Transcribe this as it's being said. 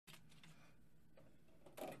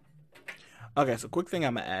Okay, so quick thing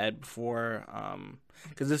I'm gonna add before,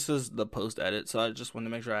 because this is the post edit, so I just wanted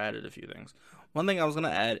to make sure I added a few things. One thing I was gonna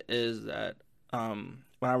add is that, when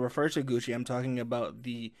I refer to Gucci, I'm talking about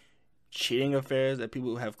the cheating affairs that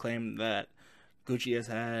people have claimed that Gucci has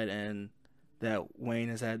had and that Wayne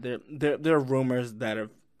has had. There are rumors that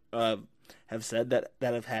uh have said that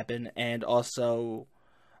have happened, and also,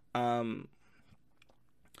 um,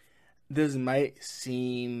 this might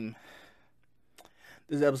seem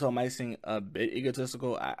this episode might seem a bit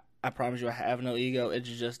egotistical. I promise you, I have no ego. It's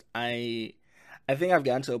just I think I've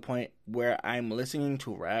gotten to a point where I'm listening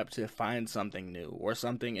to rap to find something new or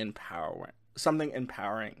something empowering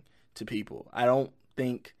to people. I don't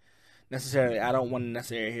think necessarily. I don't want to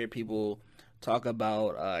necessarily hear people talk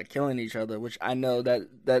about killing each other, which I know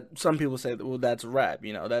that some people say that, well, that's rap.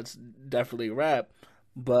 That's definitely rap.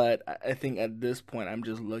 But I think at this point, I'm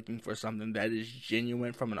just looking for something that is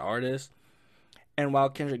genuine from an artist. And while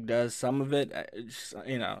Kendrick does some of it,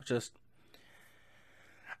 just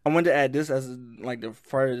I wanted to add this as like the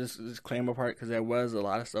part of this disclaimer part because there was a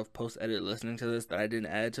lot of stuff post edit listening to this that I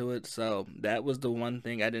didn't add to it. So that was the one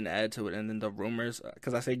thing I didn't add to it. And then the rumors,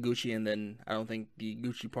 because I say Gucci, and then I don't think the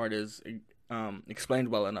Gucci part is explained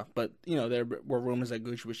well enough. But there were rumors that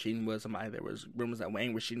Gucci was cheating with somebody. There was rumors that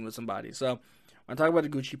Wayne was cheating with somebody. So when I talk about the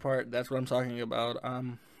Gucci part, that's what I'm talking about.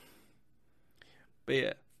 But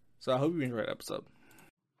yeah, so I hope you enjoyed the episode.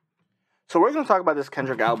 So we're going to talk about this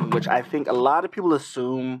Kendrick album, which I think a lot of people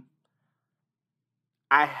assume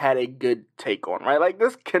I had a good take on, right? Like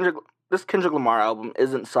this Kendrick Lamar album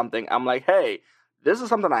isn't something I'm like, hey, this is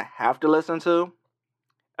something I have to listen to.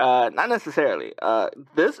 Not necessarily.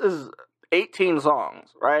 This is 18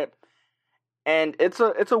 songs, right? And it's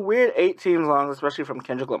a weird 18 songs, especially from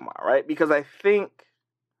Kendrick Lamar, right? Because I think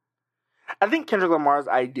Kendrick Lamar's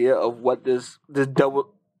idea of what this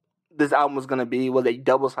album was gonna be was a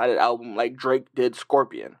double-sided album like Drake did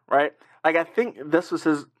Scorpion, right? Like I think this was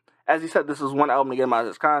his, as he said, this was one album to get him out of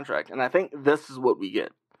his contract, and I think this is what we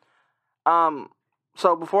get. Um,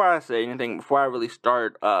 so before I say anything, before I really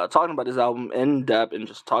start talking about this album in depth and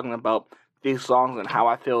just talking about these songs and how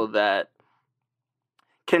I feel that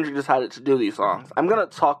Kendrick decided to do these songs, I'm gonna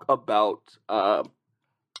talk about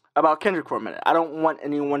Kendrick for a minute. I don't want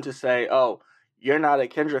anyone to say, "Oh, you're not a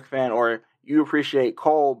Kendrick fan," or "You appreciate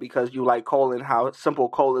Cole because you like Cole and how simple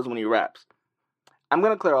Cole is when he raps." I'm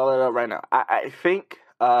gonna clear all that up right now. I think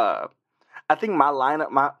my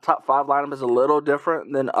top five lineup is a little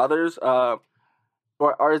different than others, or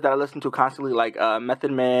artists that I listen to constantly, like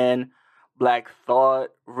Method Man, Black Thought,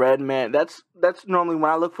 Redman. That's normally when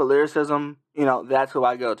I look for lyricism. That's who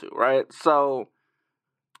I go to, right? So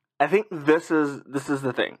I think this is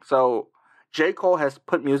the thing. So J. Cole has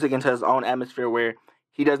put music into his own atmosphere where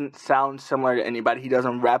he doesn't sound similar to anybody. He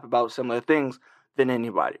doesn't rap about similar things than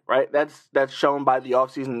anybody, right? That's shown by the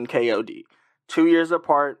offseason and KOD. 2 years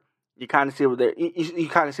apart, you kind of see what you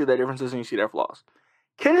kind of see their differences and you see their flaws.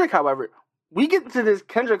 Kendrick, however, we get into this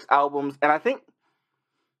Kendrick's albums, and I think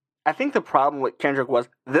the problem with Kendrick was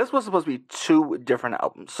this was supposed to be two different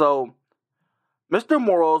albums. So Mr.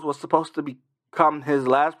 Morals was supposed to become his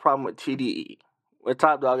last problem with TDE, with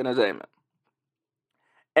Top Dog Entertainment.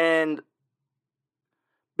 And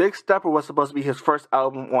Big Stepper was supposed to be his first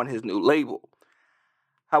album on his new label.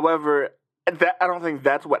 However, I don't think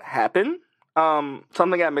that's what happened.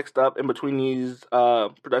 Something got mixed up in between these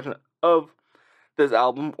production of this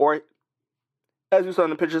album, or as you saw in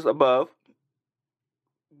the pictures above,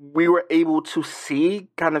 we were able to see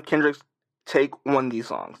kind of Kendrick's take on these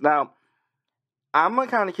songs. Now, I'm gonna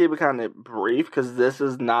kind of keep it kind of brief because this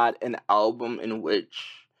is not an album in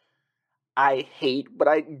which I hate, but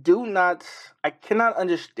I cannot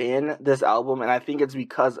understand this album, and I think it's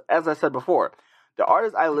because, as I said before, the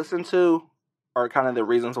artists I listen to are kind of the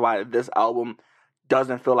reasons why this album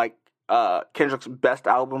doesn't feel like Kendrick's best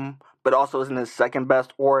album, but also isn't his second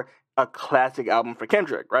best or a classic album for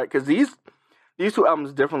Kendrick, right? Because these two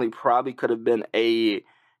albums definitely probably could have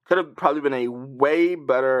probably been a way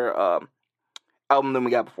better album than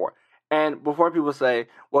we got before. And before people say,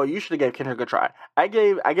 "Well, you should have gave Kendrick a try," I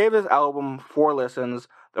gave this album 4 listens.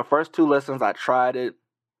 The first 2 listens, I tried it,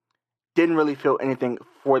 didn't really feel anything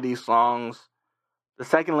for these songs. The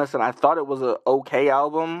second listen, I thought it was an okay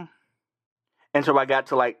album until I got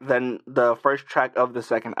to like then the first track of the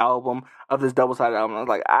second album of this double sided album. I was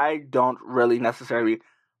like, I don't really necessarily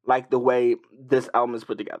like the way this album is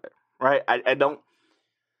put together. Right? I don't.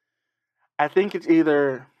 I think it's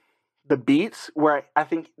either the beats where I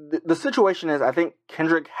think the situation is. I think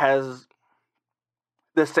Kendrick has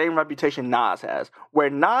the same reputation Nas has, where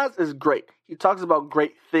Nas is great. He talks about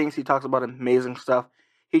great things. He talks about amazing stuff.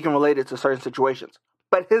 He can relate it to certain situations.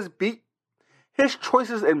 But his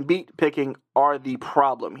choices in beat picking are the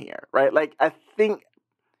problem here, right? Like, I think,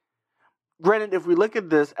 granted, if we look at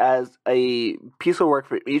this as a piece of work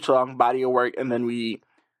for each song, body of work, and then we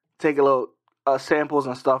take a little samples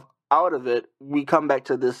and stuff out of it, we come back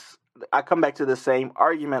to this. I come back to the same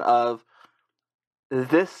argument of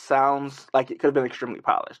this sounds like it could have been extremely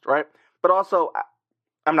polished, right? But also,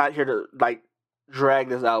 I'm not here to like drag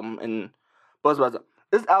this album and buzz.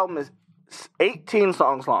 This album is 18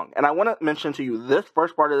 songs long, and I want to mention to you this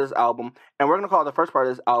first part of this album, and we're gonna call the first part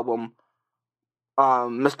of this album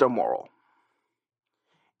Mr. Moral.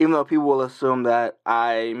 Even though people will assume that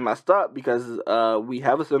I messed up because we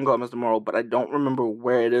have a single called Mr. Moral, but I don't remember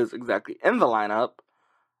where it is exactly in the lineup.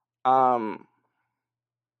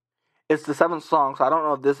 It's the 7th song, so I don't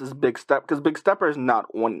know if this is Big Step, because Big Stepper is not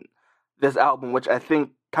on this album, which I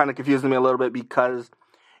think kind of confuses me a little bit, because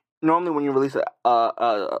normally when you release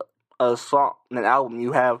a song, an album,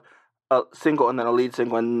 you have a single and then a lead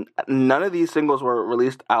single, and none of these singles were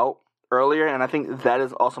released out earlier, and I think that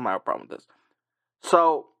is also my problem with this.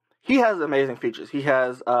 So he has amazing features. He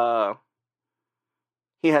has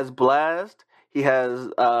Blast. He has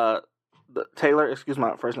Taylor. Excuse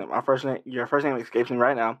my first name. Your first name escapes me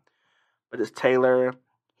right now. But it's Taylor.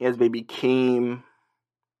 He has Baby Keem.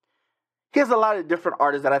 He has a lot of different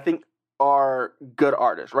artists that I think are good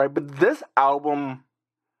artists, right? But this album,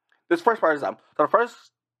 this first part of this album, so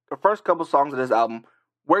the first couple songs of this album,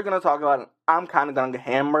 we're gonna talk about. I'm kind of gonna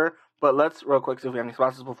hammer, but let's real quick see if we have any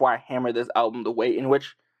sponsors before I hammer this album. The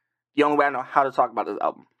only way I know how to talk about this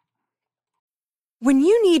album. When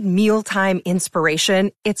you need mealtime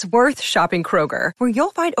inspiration, it's worth shopping Kroger, where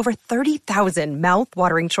you'll find over 30,000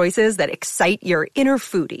 mouth-watering choices that excite your inner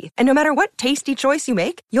foodie. And no matter what tasty choice you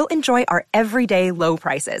make, you'll enjoy our everyday low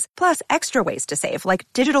prices, plus extra ways to save, like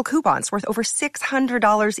digital coupons worth over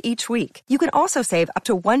 $600 each week. You can also save up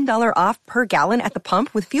to $1 off per gallon at the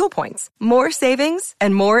pump with fuel points. More savings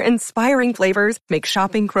and more inspiring flavors make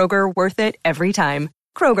shopping Kroger worth it every time.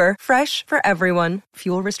 Kroger, fresh for everyone.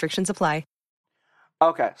 Fuel restrictions apply.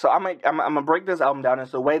 Okay, so I'm gonna break this album down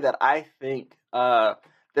into the way that I think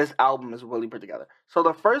this album is really put together. So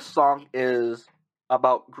the first song is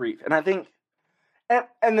about grief, and I think,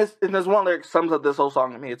 and there's one lyric sums up this whole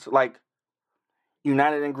song to me. It's like,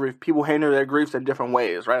 united in grief, people handle their griefs in different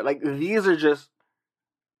ways, right? Like, these are just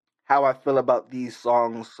how I feel about these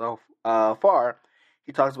songs so far.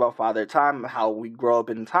 He talks about Father Time, how we grow up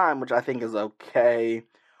in time, which I think is okay.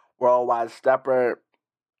 Worldwide Stepper.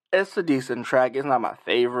 It's a decent track. It's not my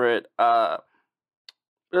favorite. But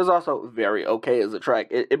it's also very okay as a track.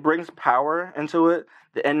 It brings power into it.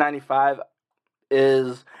 The N95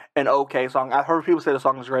 is an okay song. I've heard people say the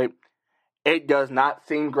song is great. It does not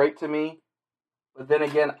seem great to me. But then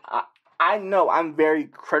again, I know I'm very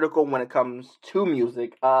critical when it comes to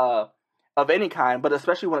music of any kind, but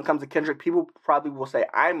especially when it comes to Kendrick. People probably will say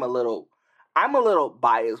I'm a little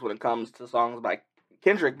biased when it comes to songs by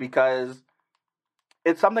Kendrick, because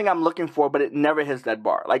it's something I'm looking for, but it never hits that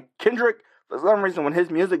bar. Like, Kendrick, for some reason, when his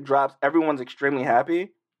music drops, everyone's extremely happy,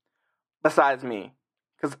 besides me.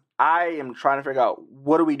 Because I am trying to figure out,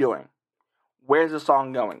 what are we doing? Where's the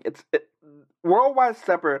song going? Worldwide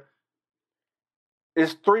Stepper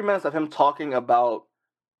is 3 minutes of him talking about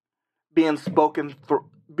being used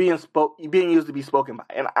to be spoken by.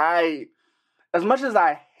 And as much as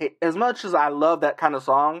I love that kind of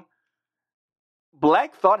song,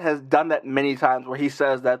 Black Thought has done that many times, where he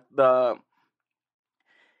says that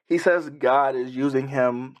God is using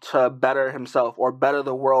him to better himself or better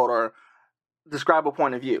the world or describe a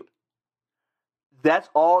point of view. That's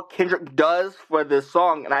all Kendrick does for this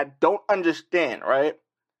song, and I don't understand, right?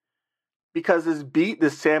 Because this beat,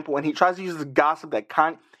 this sample, and he tries to use the gossip that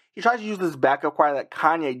he tries to use this backup choir that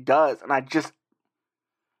Kanye does, and I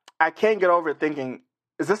can't get over it thinking,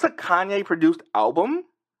 is this a Kanye produced album?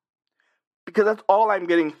 Because that's all I'm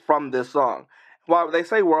getting from this song. While they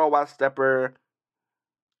say Worldwide Stepper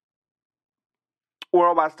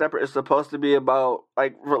is supposed to be about,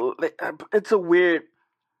 like, it's a weird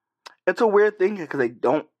thing, because they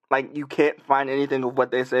don't, like, you can't find anything of what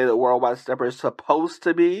they say that Worldwide Stepper is supposed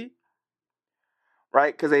to be,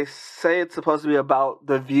 right? Because they say it's supposed to be about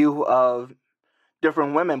the view of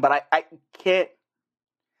different women, but I can't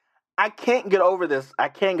get over this. I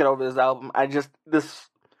can't get over this album. This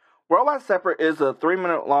Worldwide Stepper is a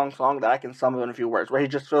 3-minute long song that I can sum up in a few words, where he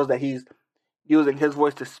just feels that he's using his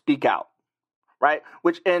voice to speak out, right?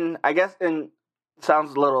 Which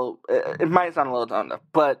sounds a little, it might sound a little tone deaf,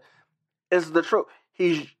 but it's the truth.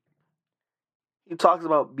 He talks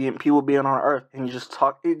about people being on Earth, and it's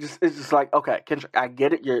just like, okay, Kendrick, I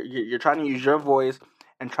get it. You're trying to use your voice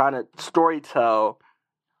and trying to storytell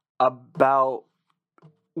about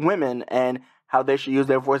women and how they should use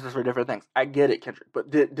their voices for different things. I get it, Kendrick, but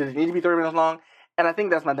did it need to be 30 minutes long? And I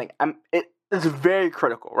think that's my thing. It's very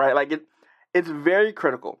critical, right? Like it's very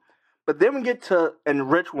critical. But then we get to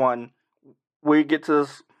Rich One, we get to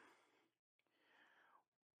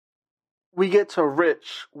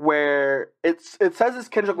Rich, where it says it's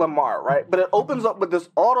Kendrick Lamar, right? But it opens up with this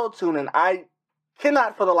auto tune, and I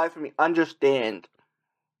cannot for the life of me understand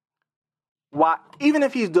why, even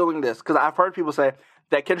if he's doing this, because I've heard people say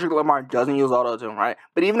that Kendrick Lamar doesn't use auto tune, right?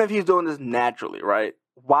 But even if he's doing this naturally, right?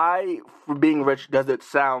 Why, for being Rich, does it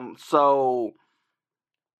sound so?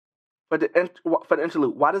 For the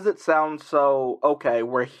interlude, why does it sound so okay?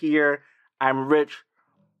 We're here. I'm rich.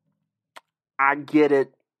 I get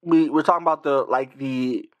it. We're talking about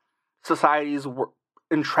the society's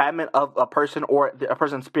entrapment of a person or a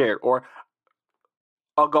person's spirit, or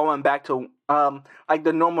going back to like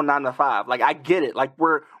the normal 9 to 5. Like, I get it. Like,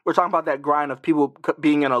 we're talking about that grind of people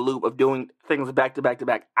being in a loop of doing things back to back to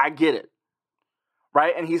back. I get it,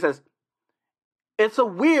 right? And he says it's a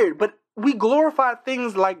weird, but we glorify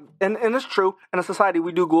things like, and it's true, in a society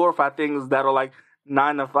we do glorify things that are like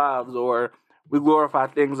 9 to 5s, or we glorify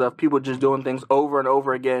things of people just doing things over and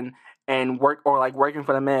over again and working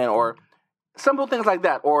for the man, or simple things like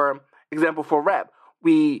that. Or example for rap,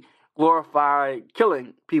 we glorify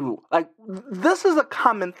killing people. Like, this is a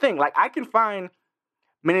common thing. Like, I can find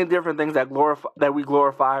many different things that we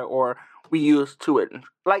glorify or we use to it.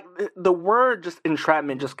 Like, the word just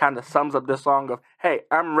entrapment just kind of sums up this song of, hey,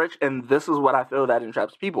 I'm rich and this is what I feel that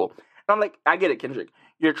entraps people. And I'm like, I get it, Kendrick.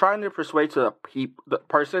 You're trying to persuade to the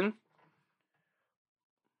person.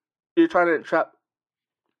 You're trying to entrap,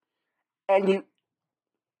 and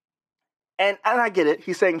I get it.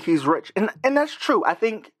 He's saying he's rich, and that's true. I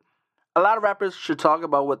think a lot of rappers should talk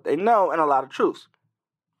about what they know and a lot of truths.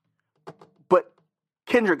 But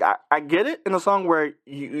Kendrick, I get it in a song where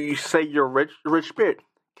you say you're rich spirit.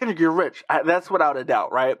 Kendrick, you're rich. That's without a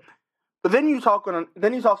doubt, right? But then he talks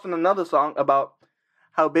in another song about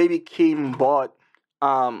how Baby Keem bought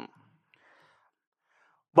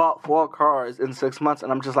 4 cars in 6 months,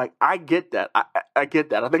 and I'm just like, I get that. I get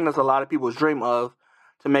that. I think that's a lot of people's dream of,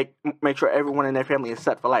 to make sure everyone in their family is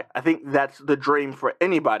set for life. I think that's the dream for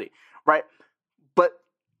anybody, right? But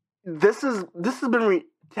this has been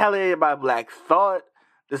retaliated by Black Thought.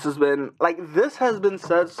 This has been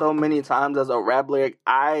said so many times as a rap lyric.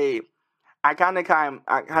 I kind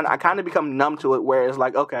of become numb to it, where it's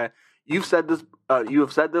like, okay, you have said this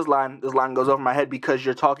line. This line goes over my head because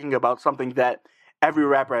you're talking about something that every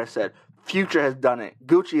rapper has said. Future has done it.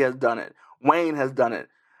 Gucci has done it. Wayne has done it.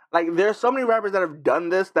 Like, there's so many rappers that have done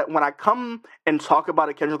this that when I come and talk about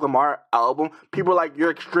a Kendrick Lamar album, people are like,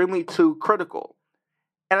 you're extremely too critical.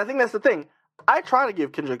 And I think that's the thing. I try to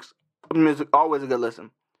give Kendrick's music always a good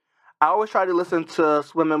listen. I always try to listen to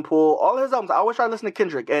Swimming Pool, all his albums. I always try to listen to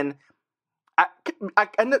Kendrick. And I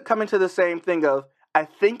end up coming to the same thing of, I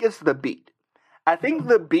think it's the beat. I think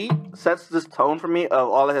the beat sets this tone for me of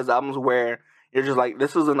all of his albums, where you're just like,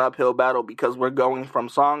 this is an uphill battle because we're going from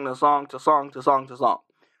song to song to song to song to song.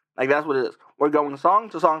 Like, that's what it is. We're going song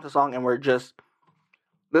to song to song, and we're just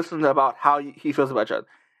listening about how he feels about each other.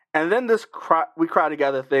 And then this We Cry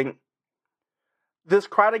Together thing, this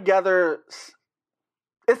Cry Together,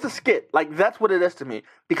 it's a skit. Like, that's what it is to me,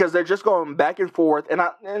 because they're just going back and forth. And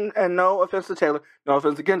no offense to Taylor, no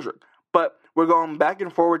offense to Kendrick, but we're going back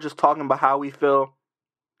and forward, just talking about how we feel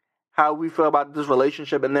about this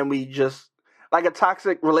relationship, and then we just, like a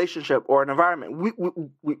toxic relationship or an environment.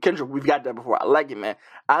 Kendrick, we've got that before. I like it, man.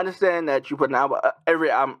 I understand that you put an album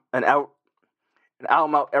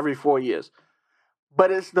out every 4 years, but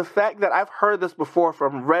it's the fact that I've heard this before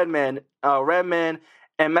from Redman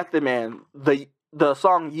and Method Man. The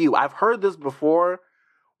song "You," I've heard this before,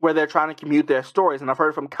 where they're trying to commute their stories, and I've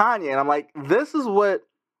heard it from Kanye, and I'm like, this is what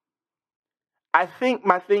I think.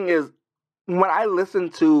 My thing is, when I listen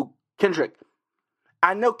to Kendrick,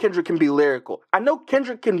 I know Kendrick can be lyrical. I know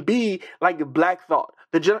Kendrick can be like Black Thought,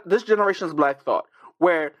 this generation's Black Thought,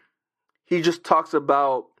 where he just talks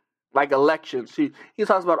about like elections. He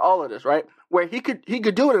talks about all of this, right? Where he could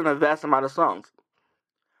do it in a vast amount of songs.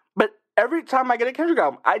 But every time I get a Kendrick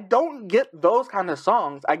album, I don't get those kind of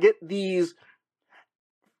songs. I get these.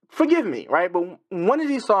 Forgive me, right? But one of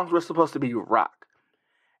these songs was supposed to be rock,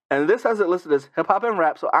 and this has it listed as hip hop and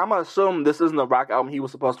rap. So I'm gonna assume this isn't the rock album he was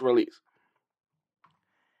supposed to release.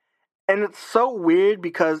 And it's so weird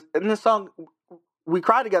because in this song, We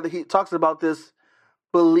Cry Together, he talks about this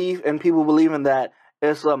belief and people believing that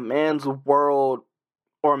it's a man's world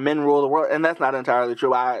or men rule the world. And that's not entirely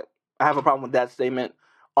true. I have a problem with that statement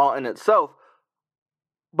all in itself.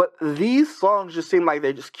 But these songs just seem like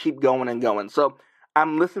they just keep going and going. So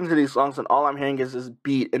I'm listening to these songs and all I'm hearing is this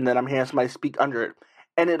beat, and then I'm hearing somebody speak under it.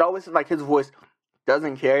 And it always seems like his voice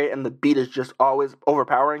doesn't carry it, and the beat is just always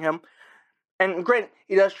overpowering him. And granted,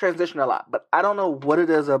 he does transition a lot, but I don't know what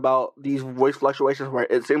it is about these voice fluctuations where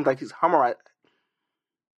it seems like he's harmonizing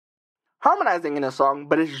in a song,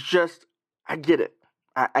 but it's just, I get it.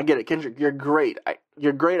 I get it. Kendrick, you're great.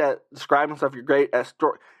 You're great at describing stuff. You're great at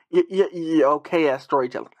story. You're okay at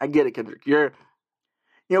storytelling. I get it, Kendrick. You're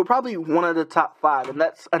probably one of the top 5, and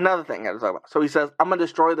that's another thing I was talking about. So he says, I'm going to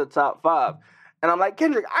destroy the top 5. And I'm like,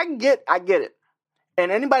 Kendrick, I get it.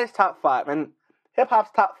 And anybody's top 5, and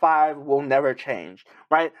hip-hop's top 5 will never change,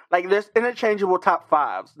 right? Like, there's interchangeable top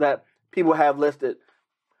 5s that people have listed.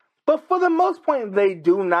 But for the most part, they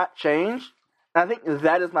do not change. And I think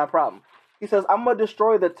that is my problem. He says, I'm going to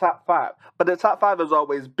destroy the top 5. But the top 5 is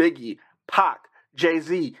always Biggie, Pac,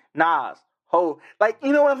 Jay-Z, Nas, Hov. Like,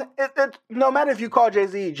 you know what I'm saying? No matter if you call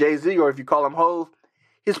Jay-Z, Jay-Z, or if you call him Hov,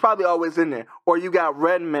 he's probably always in there. Or you got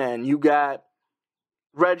Redman, you got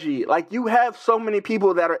Reggie. Like, you have so many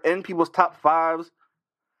people that are in people's top 5s.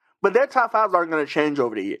 But their top 5s aren't going to change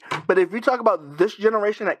over the year. But if we talk about this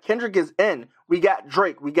generation that Kendrick is in, we got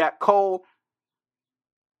Drake, we got Cole,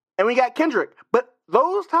 and we got Kendrick. But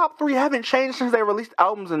those top 3 haven't changed since they released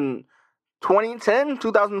albums in 2010,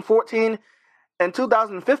 2014, and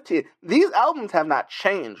 2015. These albums have not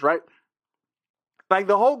changed, right? Like,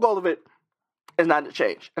 the whole goal of it is not to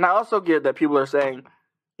change. And I also get that people are saying,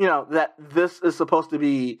 that this is supposed to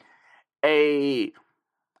be an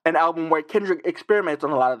album where Kendrick experiments on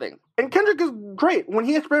a lot of things. And Kendrick is great. When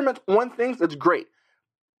he experiments on things, it's great.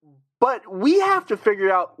 But we have to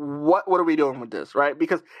figure out what are we doing with this, right?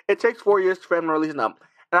 Because it takes 4 years for him to release an album.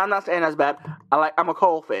 And I'm not saying that's bad. I'm a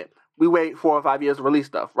Cole fan. We wait 4 or 5 years to release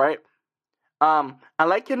stuff, right? I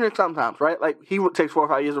like Kendrick sometimes, right? Like, he takes 4 or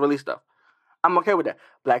 5 years to release stuff. I'm okay with that.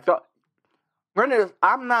 Black Thought. Granted,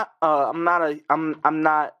 I'm not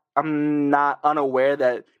unaware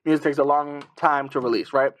that music takes a long time to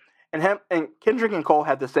release, right? And Kendrick and Cole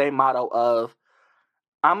have the same motto of,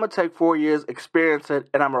 I'm going to take 4 years, experience it,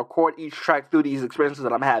 and I'm going to record each track through these experiences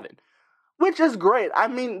that I'm having. Which is great. I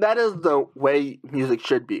mean, that is the way music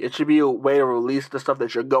should be. It should be a way to release the stuff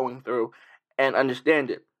that you're going through and understand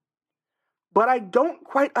it. But I don't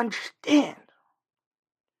quite understand.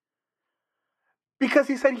 Because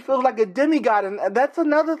he said he feels like a demigod, and that's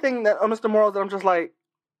another thing that Mr. Morals that I'm just like,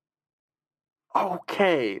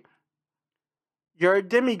 okay, you're a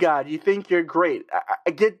demigod. You think you're great.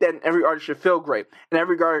 I get that every artist should feel great, and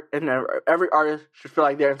every artist should feel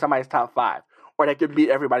like they're in somebody's top 5, or they can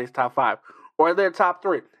beat everybody's top 5, or their top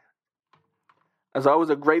 3. That's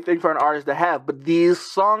always a great thing for an artist to have. But these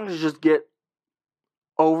songs just get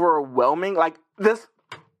overwhelming. Like this,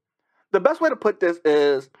 the best way to put this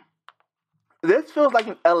is, this feels like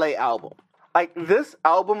an LA album. Like, this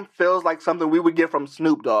album feels like something we would get from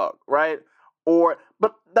Snoop Dogg, right? But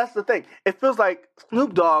that's the thing. It feels like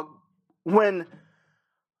Snoop Dogg, when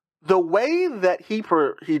the way that he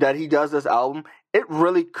does this album, it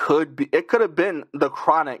really could be. It could have been The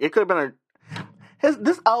Chronic. It could have been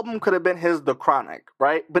this album could have been his The Chronic,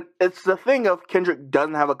 right? But it's the thing of Kendrick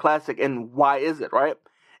doesn't have a classic, and why is it, right?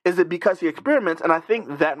 Is it because he experiments? And I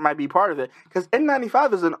think that might be part of it. Because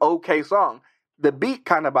N95 is an okay song. The beat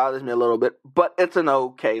kind of bothers me a little bit, but it's an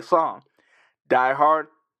okay song. Die Hard,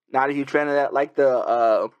 not a huge fan of that. Like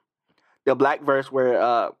the Black verse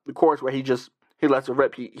where the chorus where he lets it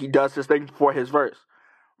rip. He does his thing for his verse.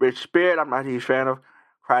 Rich Spirit, I'm not a huge fan of.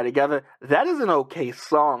 Cry Together, that is an okay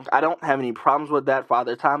song. I don't have any problems with that.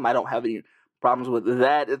 Father Time, I don't have any problems with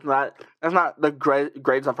that. That's not the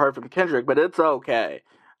grades I've heard from Kendrick, but it's okay.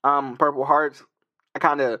 Purple Hearts, I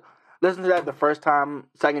kind of listened to that the first time,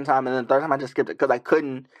 second time, and then third time I just skipped it because I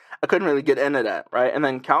couldn't really get into that, right? And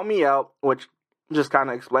then Count Me Out, which just kind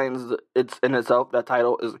of explains it's in itself. That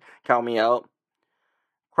title is Count Me Out.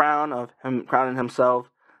 Crown, of him crowning himself.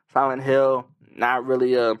 Silent Hill, not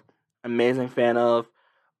really a amazing fan of.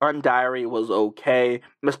 Art Diary was okay.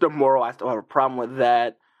 Mr. Moral, I still have a problem with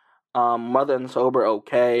that. Mother and Sober,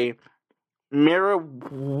 okay. Mirror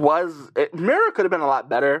could have been a lot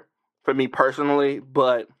better for me personally,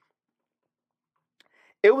 but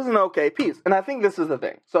it was an okay piece. And I think this is the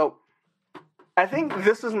thing. So, I think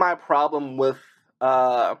this is my problem with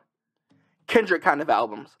Kendrick kind of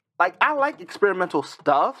albums. Like, I like experimental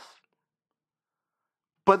stuff,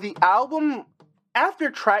 but the album,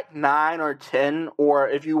 after track 9 or 10, or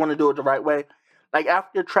if you want to do it the right way, like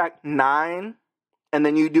after track 9, and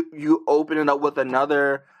then you open it up with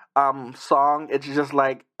another song, it's just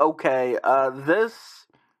like, okay, this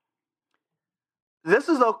this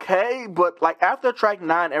is okay, but like after track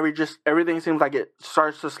 9, everything seems like it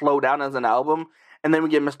starts to slow down as an album, and then we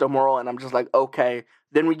get Mr. Moral, and I'm just like, okay.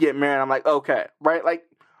 Then we get Mirror, and I'm like, okay, right? Like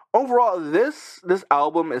overall, this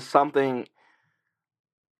album is something.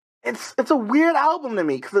 It's a weird album to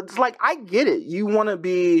me because it's like I get it. You want to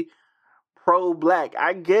be pro-black,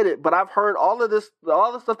 I get it, but I've heard all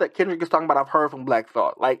the stuff that Kendrick is talking about. I've heard from Black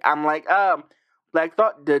Thought. Like I'm like, Black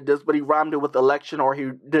Thought did this, but he rhymed it with Election, or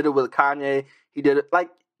he did it with Kanye. He did it like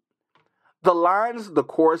the lines, the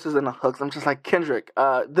choruses, and the hooks. I'm just like Kendrick.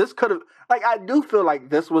 This could have like I do feel like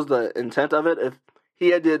this was the intent of it. If he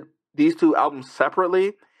had did these two albums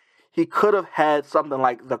separately, he could have had something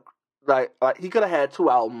like he could have had 2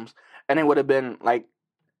 albums, and it would have been like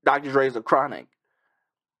Dr. Dre's The Chronic.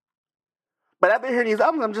 But after hearing these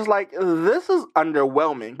albums, I'm just like, this is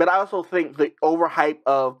underwhelming. But I also think the overhype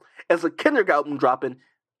of as a Kendrick album dropping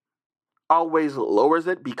always lowers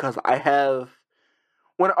it because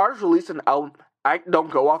when artists release an album, I don't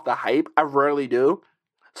go off the hype. I rarely do.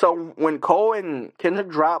 So when Cole and Kendrick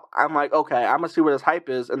drop, I'm like, okay, I'm gonna see where this hype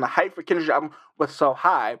is. And the hype for Kendrick's album was so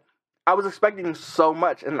high. I was expecting so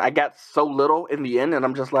much, and I got so little in the end. And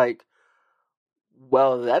I'm just like,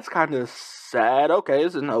 well, that's kind of sad. Okay,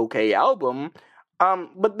 it's an okay album.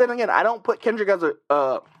 But then again, I don't put Kendrick as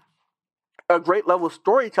a great level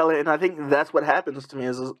storyteller, and I think that's what happens to me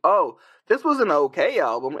is oh, this was an okay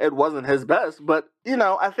album. It wasn't his best, but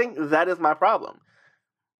I think that is my problem.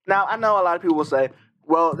 Now, I know a lot of people will say,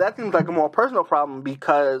 well, that seems like a more personal problem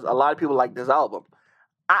because a lot of people like this album.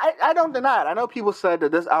 I don't deny it. I know people said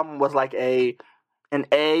that this album was like an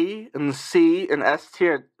A and C and S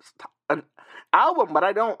tier album, but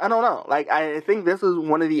I don't know. Like I think this is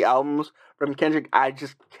one of the albums from Kendrick I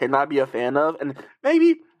just cannot be a fan of, and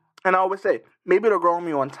I always say maybe it'll grow on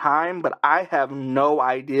me on time, but I have no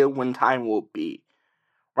idea when time will be,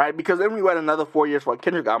 right? Because then we wait another 4 years for a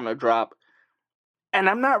Kendrick album to drop, and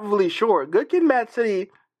I'm not really sure. Good Kid, Mad City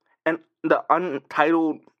and the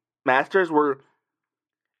Untitled Masters were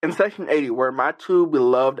in Section 80, were my 2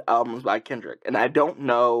 beloved albums by Kendrick, and I don't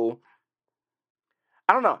know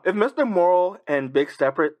if Mr. Moral and Big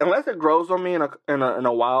Stepper, unless it grows on me in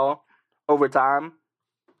a while over time.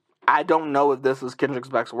 I don't know if this is Kendrick's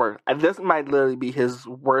best work. This might literally be his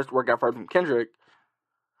worst work I've heard from Kendrick.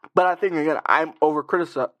 But I think again, I'm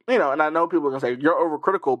overcritical. And I know people are gonna say you're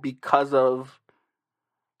overcritical because of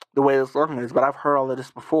the way the song is. But I've heard all of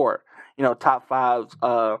this before. Top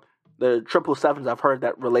 5s, the 777s I've heard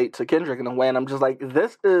that relate to Kendrick in a way, and I'm just like,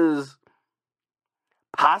 this is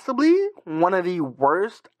possibly one of the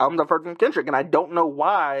worst albums I've heard from Kendrick, and I don't know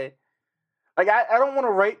why. Like, I don't want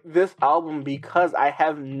to rate this album because I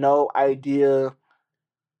have no idea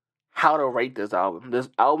how to rate this album. This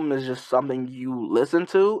album is just something you listen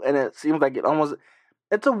to, and it seems like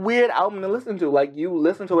it's a weird album to listen to. Like, you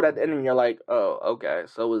listen to it at the end, and you're like, oh, okay,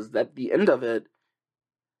 so is that the end of it?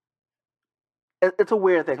 It's a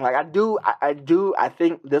weird thing. Like, I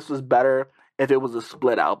think this was better if it was a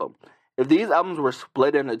split album. If these albums were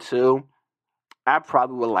split into 2, I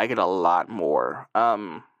probably would like it a lot more.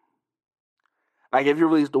 Like if you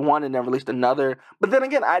released one and then released another. But then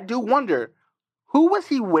again, I do wonder, who was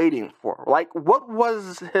he waiting for? Like, what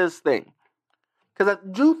was his thing? Because I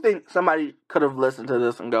do think somebody could have listened to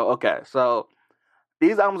this and go, okay, so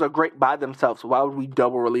these albums are great by themselves, so why would we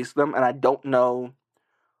double release them? And I don't know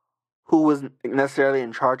who was necessarily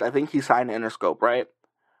in charge. I think he signed Interscope, right?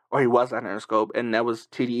 Or he was on Interscope, and that was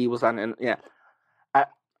TDE was on, yeah.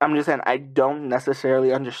 I'm just saying, I don't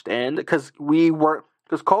necessarily understand, because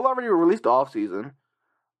Cole already released the off-season.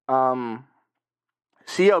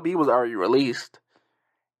 CLB was already released.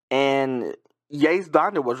 And Ye's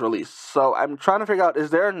Donda was released. So I'm trying to figure out, is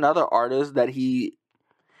there another artist that he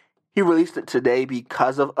released it today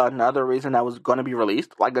because of another reason that was going to be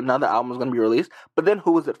released? Like another album was going to be released. But then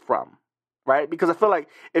who was it from? Right? Because I feel like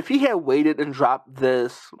if he had waited and dropped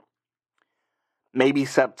this maybe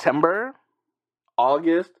September,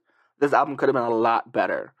 August, this album could have been a lot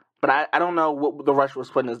better. But I don't know what the rush was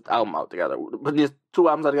putting this album out together. But these 2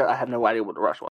 albums out together, I have no idea what the rush was.